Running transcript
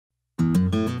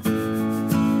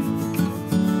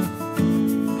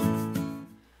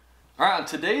Alright, on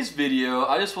today's video,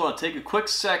 I just want to take a quick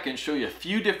second, show you a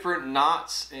few different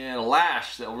knots and a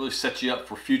lash that will really set you up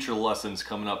for future lessons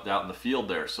coming up out in the field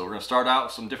there. So we're going to start out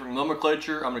with some different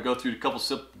nomenclature. I'm going to go through a couple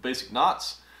simple basic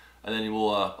knots, and then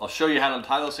I'll show you how to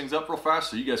tie those things up real fast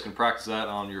so you guys can practice that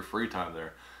on your free time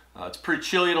there. It's pretty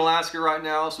chilly in Alaska right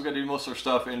now, so we've got to do most of our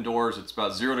stuff indoors. It's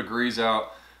about 0 degrees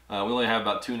out. We only have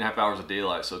about 2.5 hours of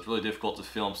daylight, so it's really difficult to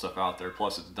film stuff out there.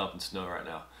 Plus, it's dumping snow right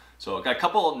now. So I've got a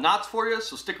couple of knots for you,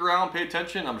 so stick around, pay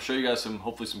attention. I'm going to show you guys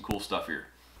hopefully some cool stuff here.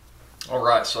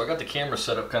 Alright, so I got the camera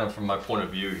set up kind of from my point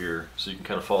of view here, so you can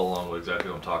kind of follow along with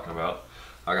exactly what I'm talking about.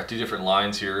 I got two different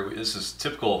lines here. This is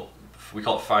typical, we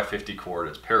call it 550 cord.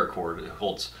 It's paracord. It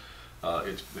holds,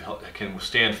 it can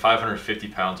withstand 550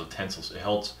 pounds of tensile.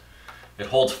 It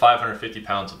holds 550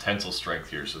 pounds of tensile strength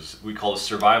here. So we call this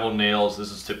survival nails. This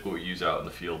is typically what we use out in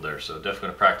the field there. So definitely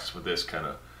going to practice with this kind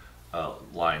of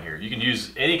line here. You can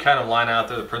use any kind of line out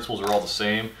there. The principles are all the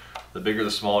same. The bigger,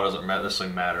 the smaller, doesn't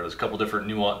necessarily matter. There's a couple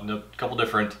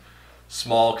different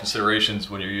small considerations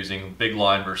when you're using big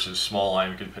line versus small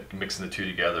line. We can mixing the two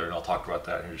together, and I'll talk about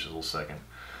that in just a little second.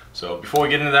 So before we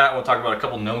get into that, I want to talk about a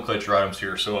couple nomenclature items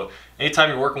here. So anytime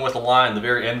you're working with a line, the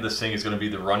very end of this thing is going to be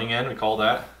the running end. We call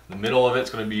that. The middle of it's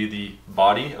going to be the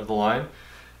body of the line,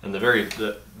 and the very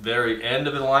end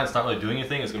of the line, it's not really doing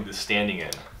anything. It's going to be the standing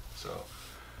end. So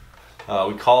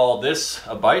we call this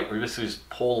a bite. We basically just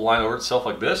pull the line over itself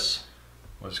like this.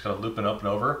 We're just kind of looping up and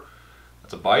over.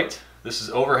 That's a bite. This is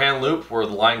overhand loop, where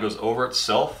the line goes over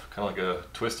itself, kind of like a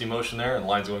twisty motion there, and the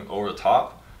line's going over the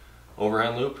top.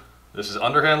 Overhand loop. This is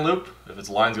underhand loop, if its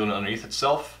line's going underneath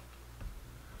itself.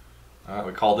 Alright,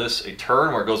 we call this a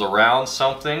turn, where it goes around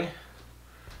something.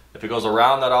 If it goes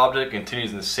around that object and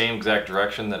continues in the same exact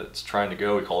direction that it's trying to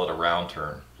go, we call it a round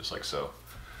turn, just like so.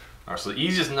 Alright, so the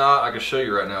easiest knot I can show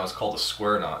you right now is called a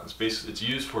square knot. It's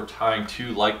used for tying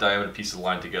two like diameter pieces of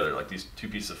line together, like these two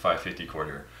pieces of 550 cord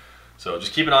here. So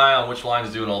just keep an eye on which line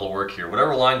is doing all the work here.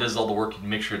 Whatever line does all the work, you can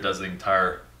make sure it does the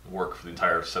entire work for the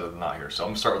entire set of the knot here. So I'm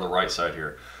going to start with the right side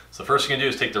here. So the first thing you can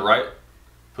do is take the right,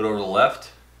 put over the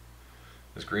left,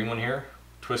 this green one here,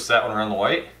 twist that one around the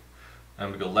white,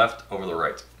 and we go left over the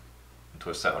right, and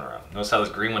twist that one around. Notice how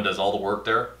this green one does all the work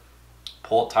there.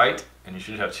 Pull it tight, and you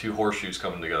should have two horseshoes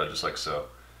coming together just like so.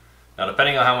 Now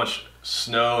depending on how much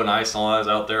snow and ice and all that is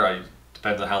out there,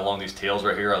 depends on how long these tails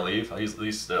right here I leave. I use at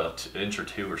least an inch or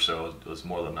two or so is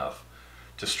more than enough.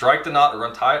 To strike the knot or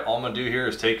run tight, all I'm going to do here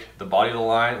is take the body of the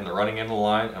line and the running end of the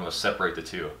line, and I'm going to separate the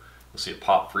two. You'll see it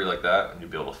pop free like that, and you'll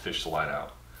be able to fish the line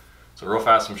out. So real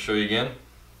fast, I'm going to show you again.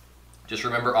 Just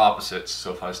remember opposites.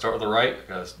 So if I start with the right, I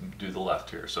got to do the left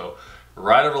here. So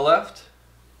right over left,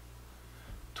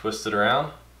 twist it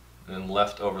around, and then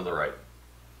left over the right.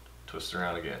 Twist it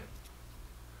around again.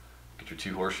 Get your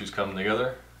two horseshoes coming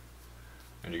together,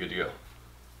 and you're good to go.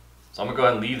 So I'm going to go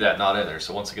ahead and leave that knot in there.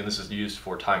 So once again, this is used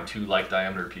for tying two like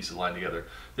diameter pieces of line together.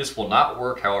 This will not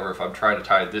work, however, if I'm trying to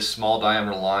tie this small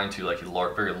diameter line to like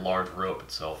a very large rope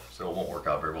itself. So it won't work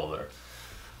out very well there.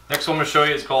 Next one I'm going to show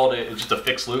you is called just a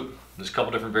fixed loop. There's a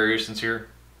couple different variations here.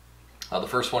 The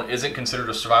first one isn't considered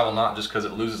a survival knot just because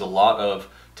it loses a lot of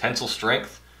tensile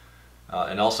strength.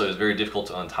 And also is very difficult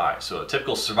to untie. So a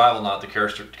typical survival knot, the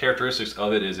characteristics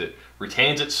of it is it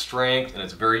retains its strength, and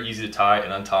it's very easy to tie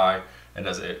and untie, and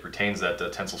it retains that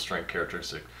tensile strength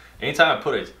characteristic. Anytime I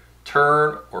put a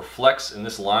turn or flex in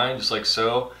this line, just like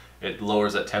so, it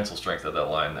lowers that tensile strength of that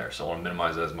line there. So I want to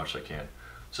minimize that as much as I can.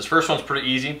 So this first one's pretty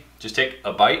easy. Just take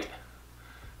a bite,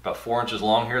 about 4 inches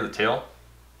long here, the tail,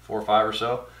 4 or 5 or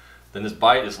so. Then this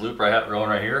bite, this loop going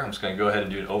right here, I'm just going to go ahead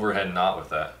and do an overhead knot with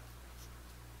that.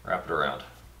 Wrap it around.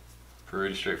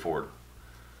 Pretty straightforward.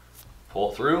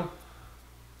 Pull it through.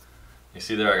 You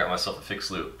see there I got myself a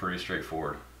fixed loop. Pretty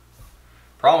straightforward.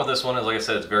 Problem with this one is, like I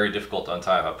said, it's very difficult to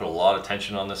untie. If I put a lot of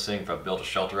tension on this thing, if I built a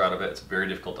shelter out of it, it's very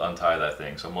difficult to untie that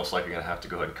thing. So I'm most likely going to have to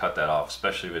go ahead and cut that off,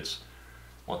 especially if it's,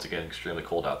 once again, extremely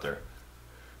cold out there.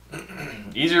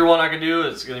 Easier one I can do,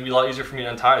 it's going to be a lot easier for me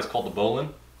to untie, it's called the bowline.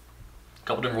 A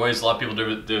couple different ways. A lot of people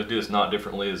do this knot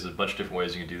differently. There's a bunch of different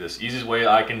ways you can do this. Easiest way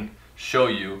I can show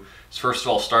you is, first of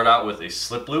all, start out with a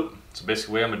slip loop. So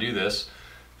basically the way I'm going to do this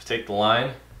is take the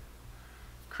line,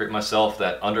 create myself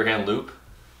that underhand loop.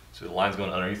 So the line's going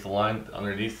underneath the line,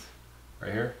 underneath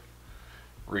right here.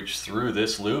 Reach through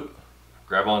this loop,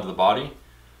 grab onto the body,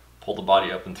 pull the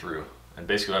body up and through. And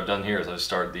basically what I've done here is I've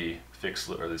started the fixed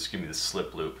loop, or the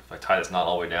slip loop. If I tie this knot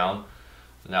all the way down,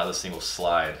 now this thing will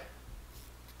slide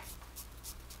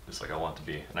just like I want it to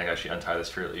be. And I can actually untie this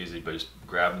fairly easy by just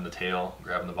grabbing the tail,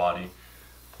 grabbing the body,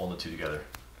 pulling the two together.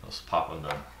 I'll just pop one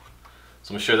done.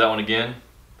 So I'm going to show you that one again.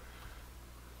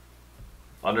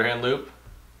 Underhand loop,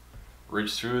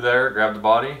 reach through there, grab the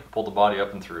body, pull the body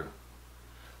up and through.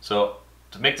 So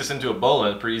to make this into a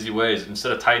bowline, a pretty easy way is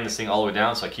instead of tightening this thing all the way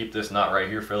down, so I keep this knot right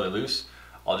here fairly loose,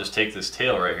 I'll just take this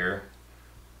tail right here,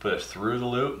 put it through the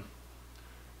loop,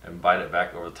 and bite it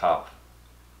back over the top.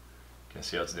 You can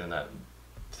see how it's doing that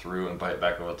through and bite it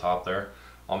back over the top there.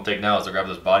 All I'm taking now is to grab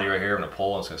this body right here, I'm going to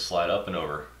pull and it's going to slide up and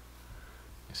over.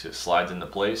 You see it slides into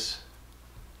place.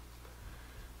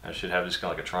 And it should have just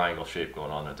kind of like a triangle shape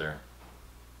going on right there.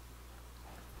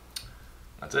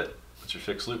 That's it. That's your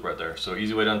fixed loop right there. So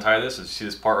easy way to untie this is you see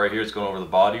this part right here, it's going over the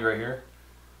body right here.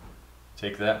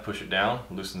 Take that, push it down,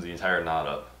 loosens the entire knot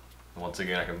up. And once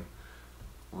again, I can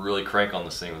really crank on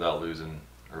this thing without losing,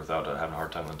 or without having a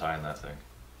hard time untying that thing.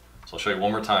 So I'll show you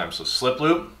one more time. So slip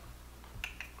loop,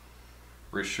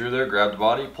 reach through there, grab the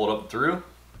body, pull it up and through.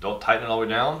 Don't tighten it all the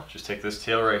way down, just take this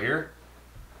tail right here,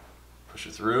 push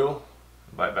it through,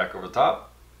 bite back over the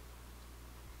top.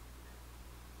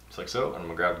 Just like so, and I'm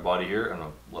gonna grab the body here and I'm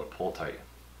gonna let it pull tight.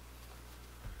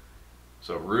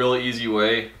 So really easy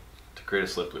way to create a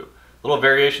slip loop. A little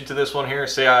variation to this one here,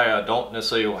 say I don't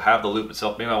necessarily have the loop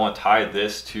itself, maybe I want to tie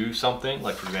this to something,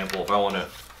 like for example, if I want to,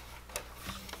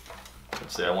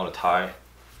 let's say I want to tie,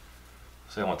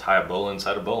 say I want to tie a bowline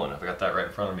inside a bowline, if I got that right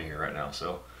in front of me here right now.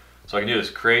 So I can do is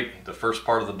create the first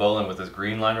part of the bowline with this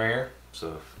green line right here.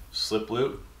 So slip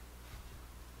loop,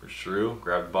 reach through,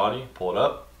 grab the body, pull it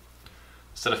up.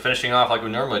 Instead of finishing off like we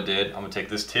normally did, I'm going to take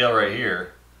this tail right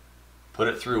here, put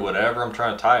it through whatever I'm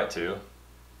trying to tie it to.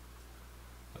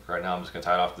 Like right now I'm just going to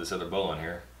tie it off to this other bowline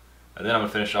here. And then I'm going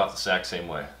to finish it off the exact same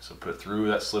way. So put it through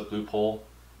that slip loop hole,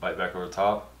 bite back over the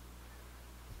top,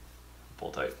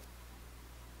 pull tight.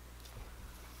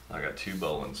 Now I got two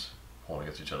bowlines holding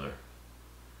against each other.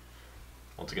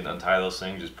 Once again, untie those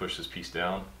things, just push this piece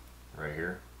down right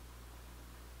here.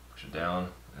 Push it down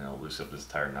and it'll loosen up this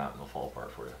entire knot and it'll fall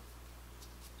apart for you.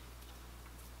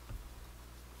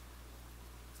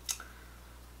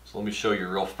 So let me show you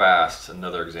real fast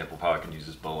another example of how I can use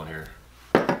this bowline here.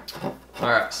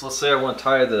 Alright, so let's say I want to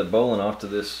tie the bowline off to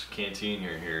this canteen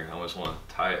here. I just want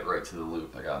to tie it right to the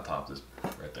loop I got on top of this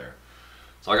right there.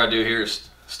 So all I got to do here is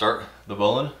start the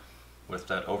bowline with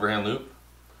that overhand loop.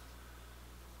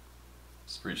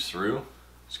 Just reach through,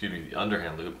 excuse me, the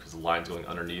underhand loop because the line's going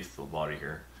underneath the body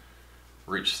here.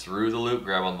 Reach through the loop,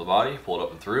 grab on the body, pull it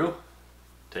up and through.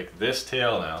 Take this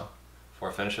tail now, before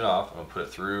I finish it off, I'm going to put it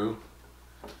through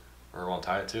where I want to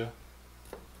tie it to.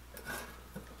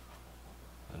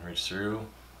 Then reach through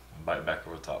and bite it back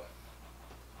over the top.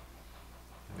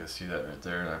 You guys see that right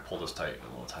there, and I pull this tight, a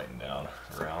little tighten down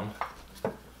around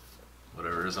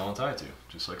whatever it is I want to tie it to,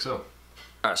 just like so.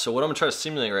 Alright, so what I'm going to try to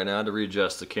simulate right now, to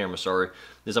readjust the camera, sorry,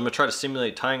 is I'm going to try to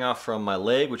simulate tying off from my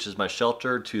leg, which is my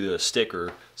shelter, to the stick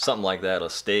or something like that, a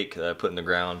stake that I put in the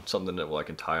ground, something that I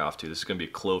can tie off to. This is going to be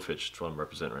a clove-hitch, that's what I'm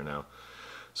representing right now.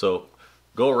 So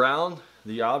go around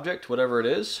the object, whatever it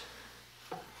is.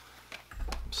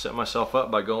 Set myself up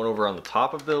by going over on the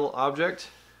top of the object.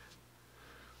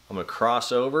 I'm going to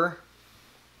cross over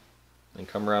and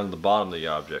come around to the bottom of the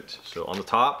object. So on the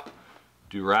top,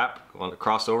 do wrap, go on the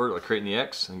crossover, like creating the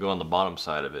X, and go on the bottom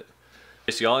side of it.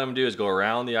 Basically all I'm going to do is go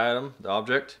around the item, the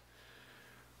object,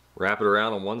 wrap it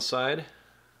around on one side,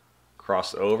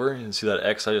 cross over, you can see that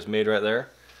X I just made right there,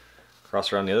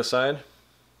 cross around the other side.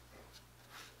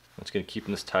 I'm just going to keep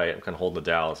this tight. I'm kind of holding the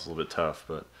dowel, it's a little bit tough,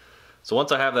 but so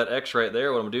once I have that X right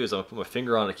there, what I'm going to do is I'm going to put my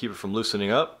finger on it to keep it from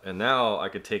loosening up, and now I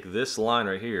could take this line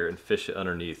right here and fish it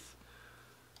underneath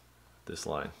this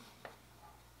line.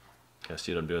 Okay,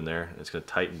 see what I'm doing there? It's going to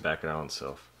tighten back on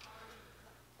itself.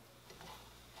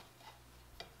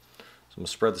 So I'm going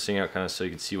to spread this thing out kind of so you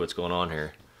can see what's going on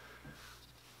here.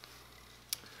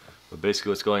 But basically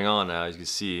what's going on now, as you can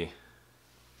see,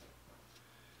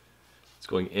 it's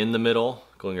going in the middle,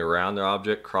 going around the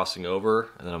object, crossing over,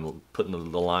 and then I'm putting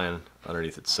the line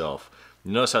underneath itself.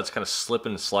 You notice how it's kind of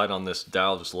slipping and sliding on this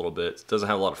dowel just a little bit. It doesn't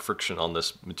have a lot of friction on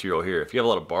this material here. If you have a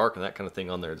lot of bark and that kind of thing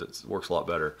on there, it works a lot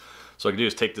better. So what I can do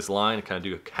is take this line and kind of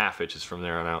do half hitches from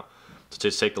there on out. So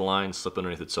just take the line, slip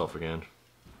underneath itself again.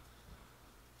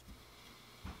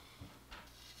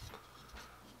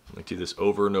 I do this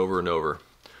over and over and over.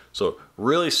 So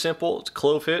really simple, it's a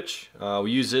clove hitch. We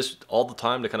use this all the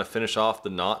time to kind of finish off the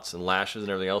knots and lashes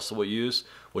and everything else that we use,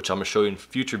 which I'm going to show you in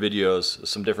future videos,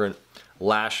 some different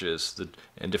lashes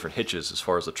and different hitches as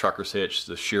far as the trucker's hitch,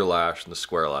 the shear lash, and the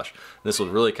square lash. And this will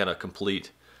really kind of complete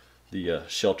the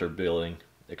shelter building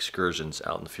excursions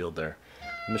out in the field there.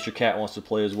 Mr. Cat wants to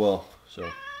play as well, so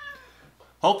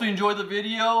hopefully you enjoyed the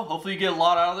video. Hopefully you get a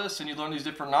lot out of this and you learn these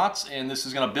different knots. And this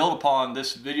is going to build upon,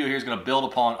 this video here is going to build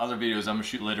upon other videos I'm going to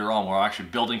shoot later on where I'm actually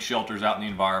building shelters out in the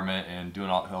environment and doing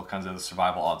all kinds of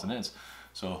survival odds and ends.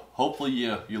 So hopefully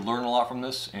you learn a lot from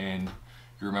this and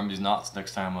you remember these knots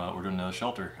next time we're doing another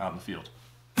shelter out in the field.